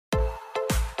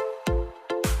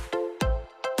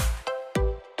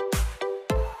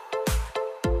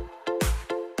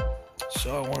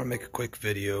So I want to make a quick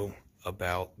video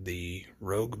about the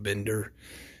Rogue Bender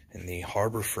and the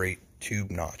Harbor Freight Tube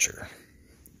Notcher.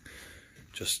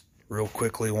 Just real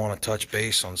quickly want to touch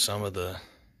base on some of the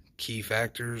key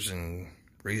factors and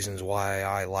reasons why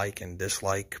I like and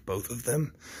dislike both of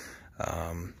them.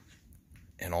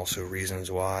 And also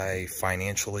reasons why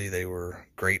financially they were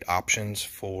great options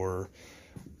for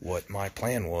what my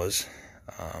plan was.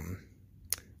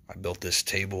 I built this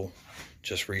table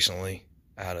just recently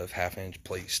out of 1/2-inch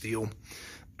plate steel.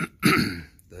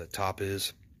 The top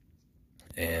is,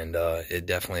 and it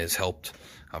definitely has helped.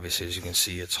 Obviously, as you can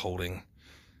see, it's holding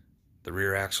the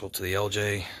rear axle to the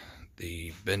LJ,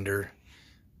 the bender,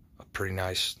 a pretty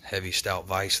nice heavy stout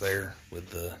vise there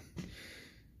with the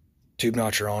tube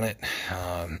notcher on it.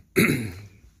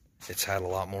 It's had a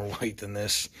lot more weight than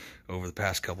this over the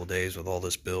past couple days with all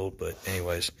this build, but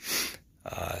anyways,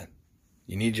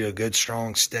 you need you a good,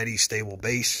 strong, steady, stable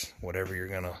base, whatever you're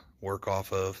gonna work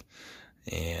off of.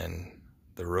 And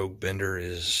the Rogue Bender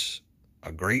is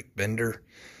a great bender.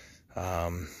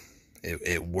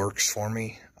 It works for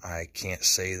me. I can't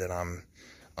say that I'm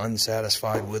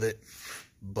unsatisfied with it,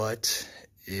 but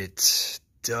it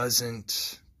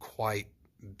doesn't quite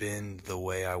bend the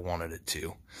way I wanted it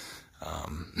to.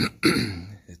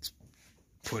 It's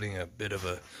putting a bit of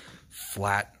a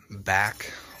flat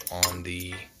back on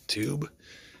the tube.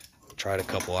 Tried a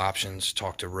couple options,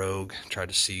 talked to Rogue, tried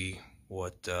to see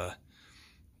what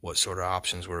sort of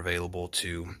options were available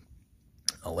to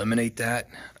eliminate that.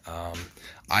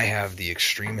 I have the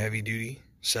extreme heavy duty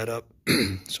setup,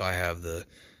 so I have the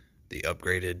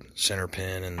upgraded center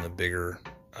pin and the bigger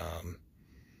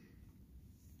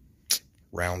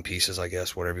round pieces, I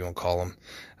guess, whatever you want to call them.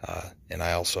 And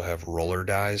I also have roller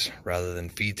dies rather than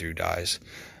feed through dies.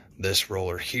 This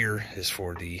roller here is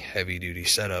for the heavy duty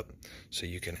setup, so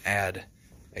you can add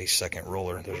a second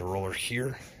roller. There's a roller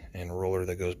here and a roller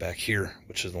that goes back here,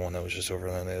 which is the one that was just over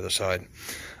on the other side.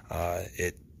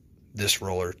 This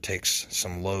roller takes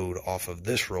some load off of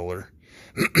this roller,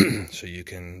 so you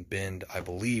can bend, I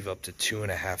believe, up to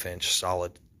 2.5-inch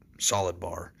solid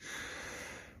bar.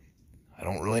 I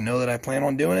don't really know that I plan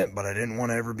on doing it, but I didn't want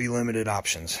to ever be limited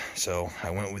options, so I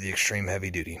went with the extreme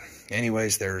heavy duty.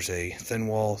 Anyways, there's a thin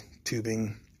wall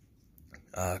tubing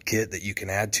kit that you can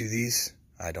add to these.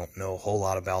 I don't know a whole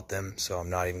lot about them, so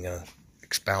I'm not even going to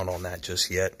expound on that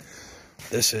just yet.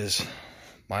 This is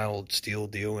my old steel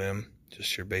DOM,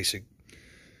 just your basic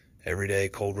everyday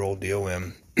cold roll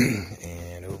DOM.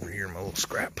 And over here in my little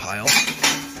scrap pile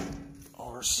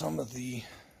are some of the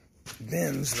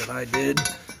bends that I did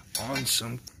on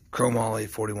some chromoly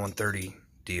 4130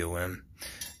 DOM,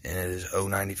 and it is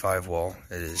 095 wall.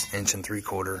 It is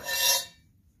 1.75 inches,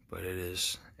 but it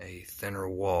is a thinner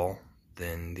wall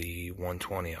than the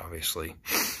 120, obviously.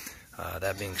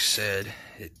 That being said,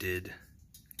 it did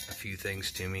a few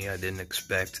things to me I didn't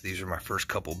expect. These are my first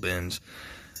couple bends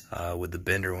with the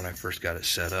bender when I first got it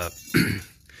set up.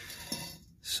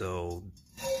 So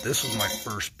this was my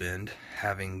first bend,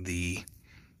 having the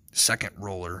second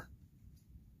roller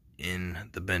in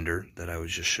the bender that I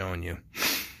was just showing you.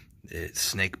 It's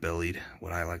snake bellied,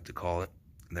 what I like to call it.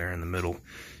 There in the middle,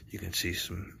 you can see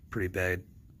some pretty bad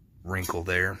wrinkle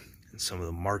there and some of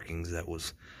the markings that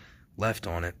was left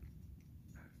on it.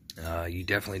 You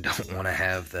definitely don't want to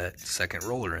have that second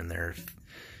roller in there if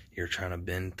you're trying to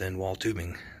bend thin wall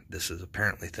tubing. This is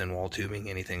apparently thin wall tubing.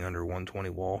 Anything under 120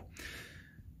 wall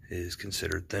is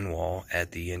considered thin wall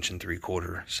at the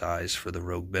 1.75 inch size for the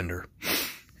Rogue Bender.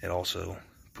 It also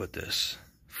put this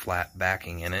flat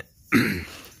backing in it.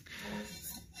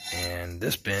 And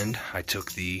this bend, I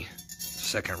took the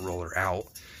second roller out,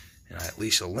 and I at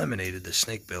least eliminated the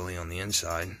snake belly on the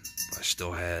inside. I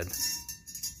still had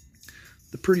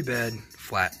the pretty bad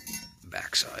flat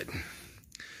backside,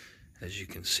 as you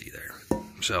can see there.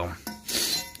 So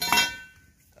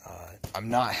I'm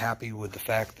not happy with the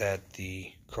fact that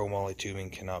the chromoly tubing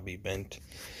cannot be bent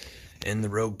in the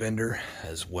Rogue Bender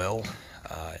as well.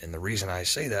 And the reason I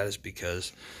say that is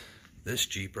because this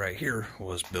Jeep right here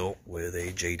was built with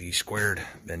a JD squared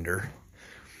bender,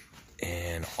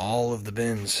 and all of the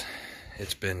bends,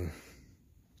 it's been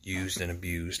used and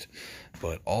abused,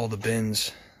 but all the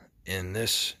bends in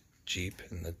this Jeep,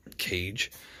 in the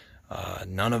cage,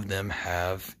 none of them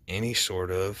have any sort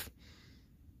of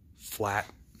flat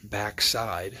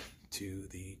backside to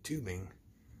the tubing.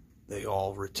 They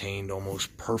all retained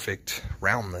almost perfect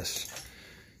roundness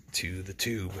to the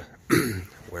tube,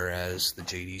 whereas the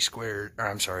JD squared, or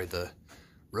I'm sorry, the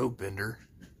Rogue Bender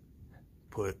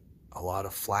put a lot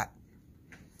of flat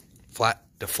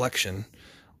deflection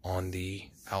on the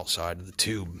outside of the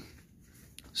tube.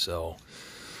 So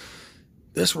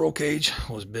This roll cage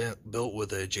was built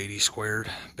with a JD squared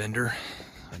bender.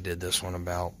 I did this one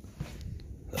about,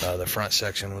 the front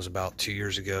section was about 2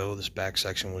 years ago. This back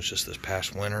section was just this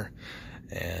past winter.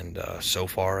 And so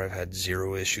far I've had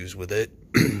 0 issues with it.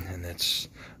 And it's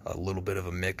a little bit of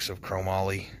a mix of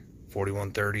chromoly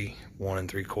 4130, 1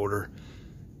 3/4,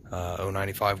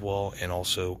 095 wall, and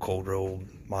also cold rolled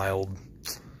mild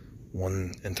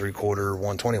 1 3/4,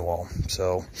 120 wall.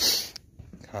 So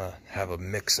kind of have a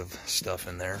mix of stuff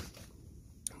in there.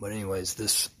 But anyways,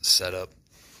 this setup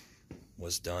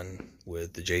was done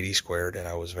with the JD squared, and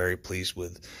I was very pleased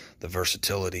with the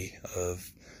versatility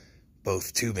of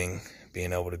both tubing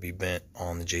being able to be bent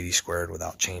on the JD squared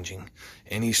without changing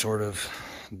any sort of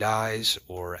dies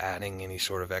or adding any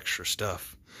sort of extra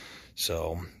stuff.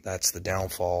 So that's the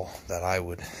downfall that I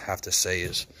would have to say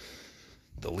is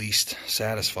the least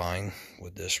satisfying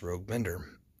with this Rogue bender.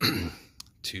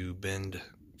 To bend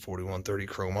 4130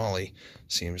 chromoly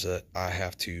seems that I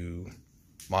have to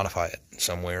modify it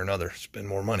some way or another, spend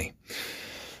more money.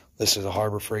 This is a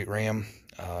Harbor Freight ram.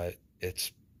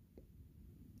 It's,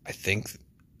 I think,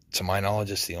 to my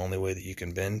knowledge, it's the only way that you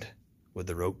can bend with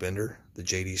the Rogue bender. The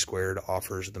JD squared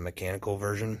offers the mechanical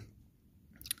version.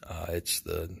 It's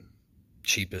the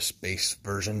cheapest base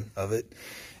version of it,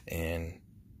 and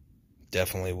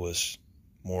definitely was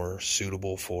more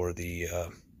suitable for the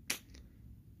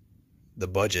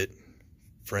budget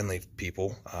friendly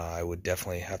people. I would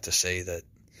definitely have to say that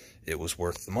it was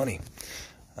worth the money.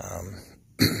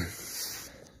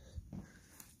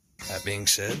 That being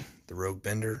said, the Rogue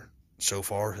bender so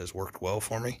far has worked well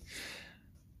for me,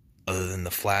 other than the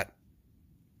flat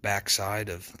backside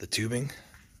of the tubing.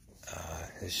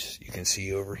 As you can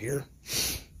see over here,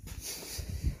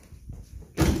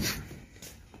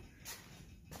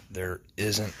 there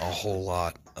isn't a whole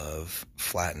lot of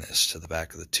flatness to the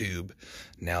back of the tube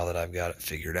now that I've got it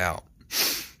figured out.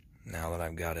 Now that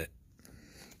I've got it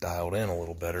dialed in a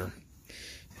little better,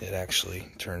 it actually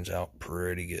turns out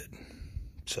pretty good.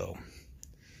 So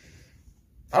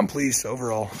I'm pleased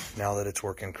overall now that it's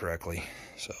working correctly.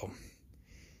 So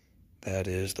that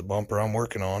is the bumper I'm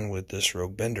working on with this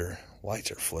Rogue bender.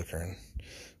 Lights are flickering,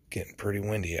 getting pretty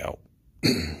windy out.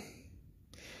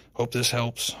 Hope this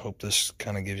helps. Hope this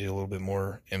kind of gives you a little bit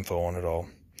more info on it all.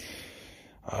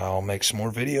 I'll make some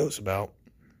more videos about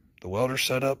the welder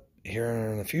setup here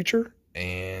in the future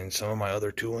and some of my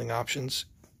other tooling options,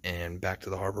 and back to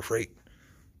the Harbor Freight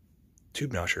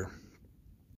tube notcher.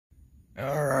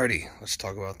 Alrighty, let's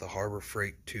talk about the Harbor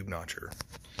Freight tube notcher.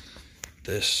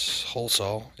 This hole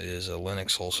saw is a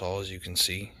Lennox hole saw, as you can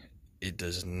see. It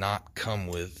does not come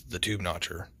with the tube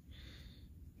notcher.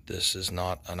 This is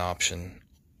not an option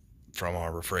from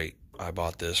Harbor Freight. I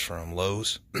bought this from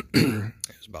Lowe's. It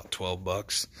was about 12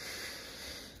 bucks.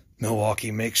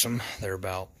 Milwaukee makes them. They're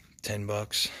about 10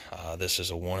 bucks. This is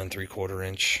a 1 3/4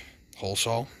 inch hole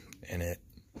saw, and it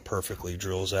perfectly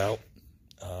drills out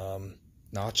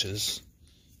notches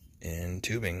in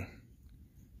tubing.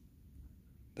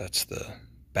 That's the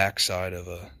backside of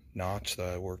a notch that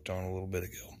I worked on a little bit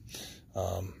ago.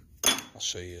 I'll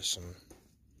show you some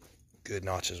good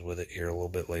notches with it here a little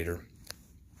bit later.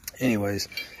 Anyways,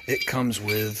 it comes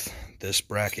with this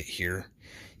bracket here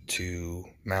to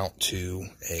mount to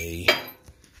a,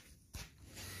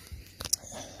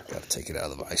 gotta take it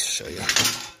out of the vise to show you.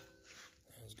 That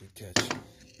was a good catch.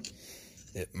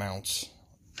 It mounts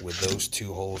with those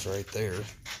 2 holes right there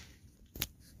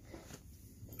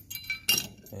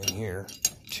and here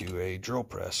to a drill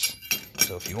press.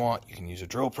 So if you want, you can use a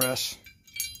drill press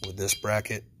with this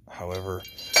bracket. However,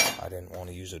 I didn't want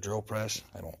to use a drill press.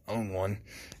 I don't own one,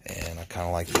 and I kind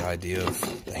of like the idea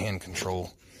of the hand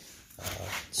control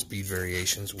speed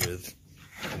variations with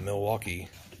the Milwaukee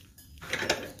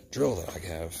drill that I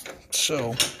have.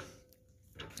 So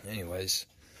anyways,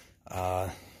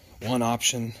 one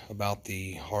option about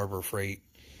the Harbor Freight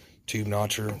tube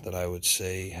notcher that I would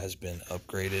say has been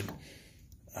upgraded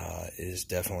is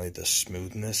definitely the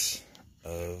smoothness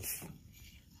of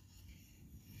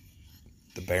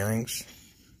the bearings.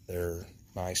 They're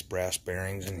nice brass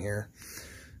bearings in here.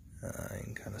 You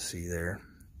can kind of see there.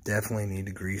 Definitely need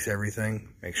to grease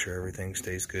everything. Make sure everything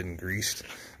stays good and greased.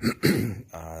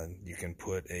 You can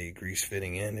put a grease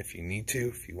fitting in if you need to,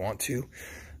 if you want to.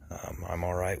 I'm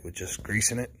alright with just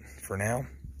greasing it for now.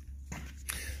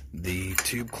 The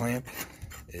tube clamp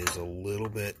is a little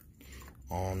bit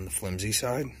on the flimsy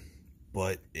side,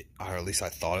 but or at least I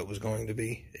thought it was going to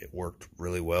be. It worked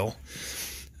really well.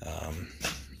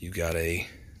 You got a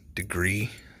degree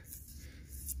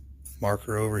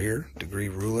marker over here, degree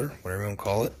ruler, whatever you want to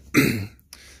call it.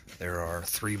 There are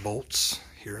 3 bolts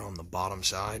here on the bottom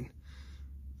side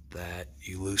that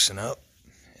you loosen up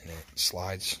and it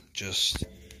slides just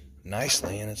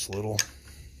nicely in its little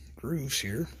grooves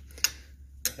here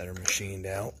that are machined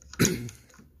out.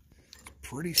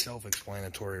 Pretty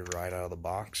self-explanatory right out of the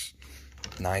box.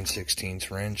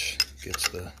 9/16 wrench gets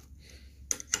the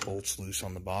bolts loose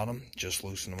on the bottom. Just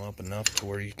loosen them up enough to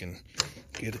where you can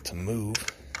get it to move.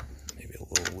 Maybe a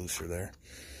little looser there.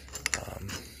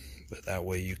 But that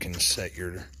way you can set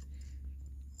your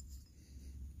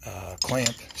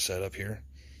clamp set up here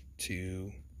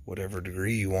to whatever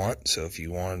degree you want. So if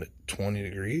you wanted it 20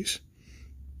 degrees,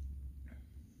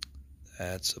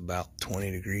 that's about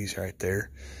 20 degrees right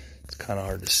there. It's kind of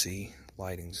hard to see.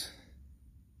 Lighting's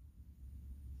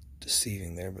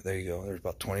deceiving there, but there you go. There's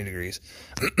about 20 degrees.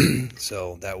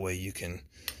 So that way you can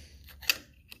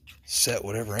set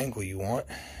whatever angle you want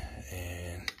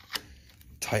and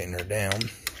tighten her down.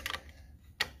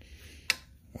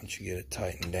 Once you get it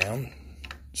tightened down,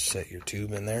 set your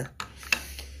tube in there.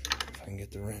 If I can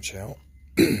get the wrench out.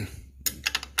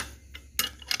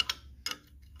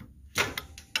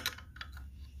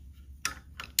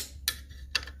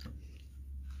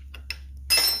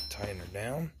 Tighten her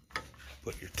down,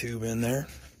 put your tube in there.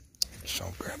 So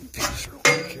I'll grab a piece real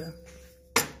quick here.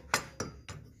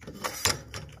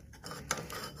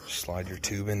 Slide your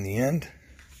tube in the end.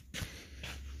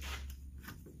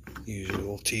 Use your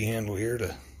little T-handle here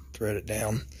to thread it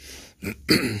down.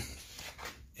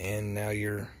 And now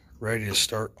you're ready to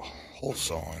start hole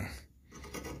sawing.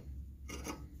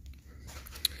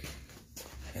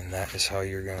 And that is how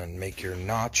you're going to make your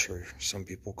notch, or some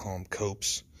people call them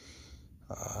copes,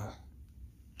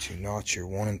 to notch your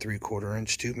 1 3/4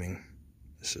 inch tubing.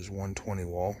 This is 120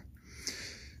 wall.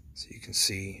 So you can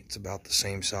see it's about the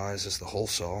same size as the hole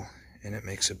saw, and it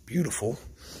makes a beautiful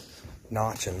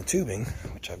notch in the tubing,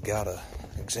 which I've got an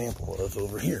example of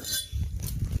over here.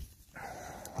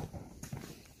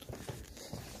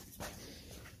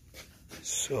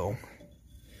 So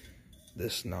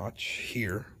this notch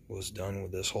here was done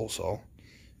with this hole saw,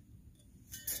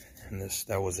 and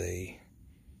that was a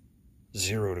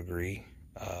 0 degree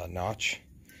notch,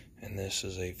 and this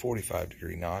is a 45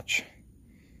 degree notch.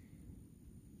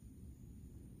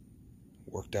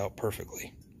 Worked out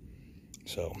perfectly.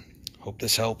 So hope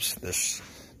this helps. This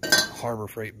Harbor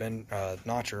Freight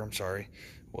notcher, I'm sorry,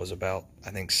 was about,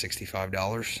 I think,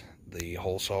 $65. The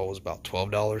hole saw was about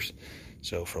 $12.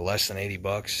 So for less than 80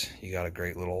 bucks, you got a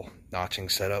great little notching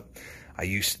setup. I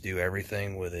used to do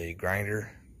everything with a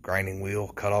grinding wheel,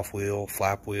 cutoff wheel,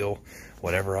 flap wheel,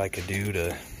 whatever I could do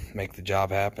to make the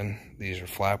job happen. These are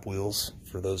flap wheels,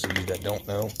 for those of you that don't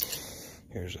know.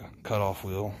 Here's a cutoff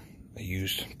wheel, a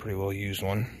pretty well used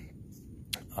one.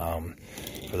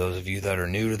 For those of you that are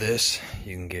new to this,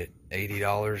 you can get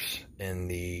 $80 in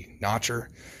the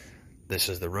notcher. This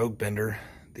is the Rogue bender,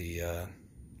 the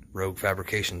Rogue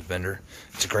Fabrications bender.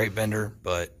 It's a great bender,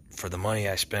 but for the money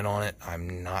I spent on it,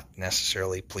 I'm not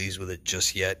necessarily pleased with it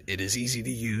just yet. It is easy to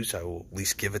use, I will at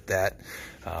least give it that.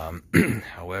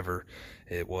 However,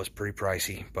 it was pretty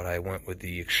pricey, but I went with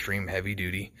the extreme heavy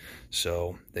duty.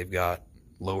 So they've got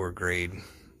lower grade,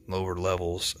 lower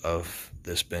levels of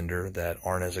this bender that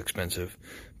aren't as expensive,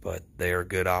 but they are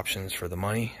good options for the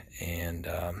money. And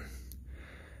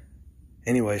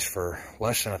anyways, for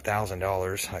less than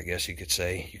 $1,000, I guess you could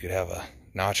say, you could have a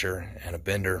notcher and a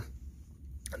bender.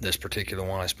 This particular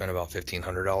one I spent about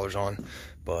 $1,500 on,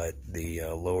 but the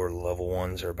lower level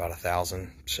ones are about $1,000.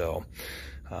 So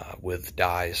with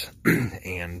dies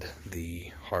and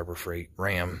the Harbor Freight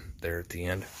ram there at the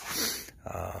end.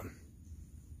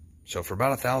 So for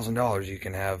about $1,000, you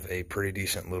can have a pretty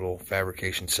decent little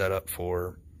fabrication setup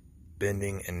for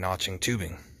bending and notching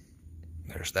tubing.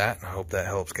 There's that, and I hope that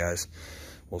helps, guys.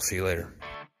 We'll see you later.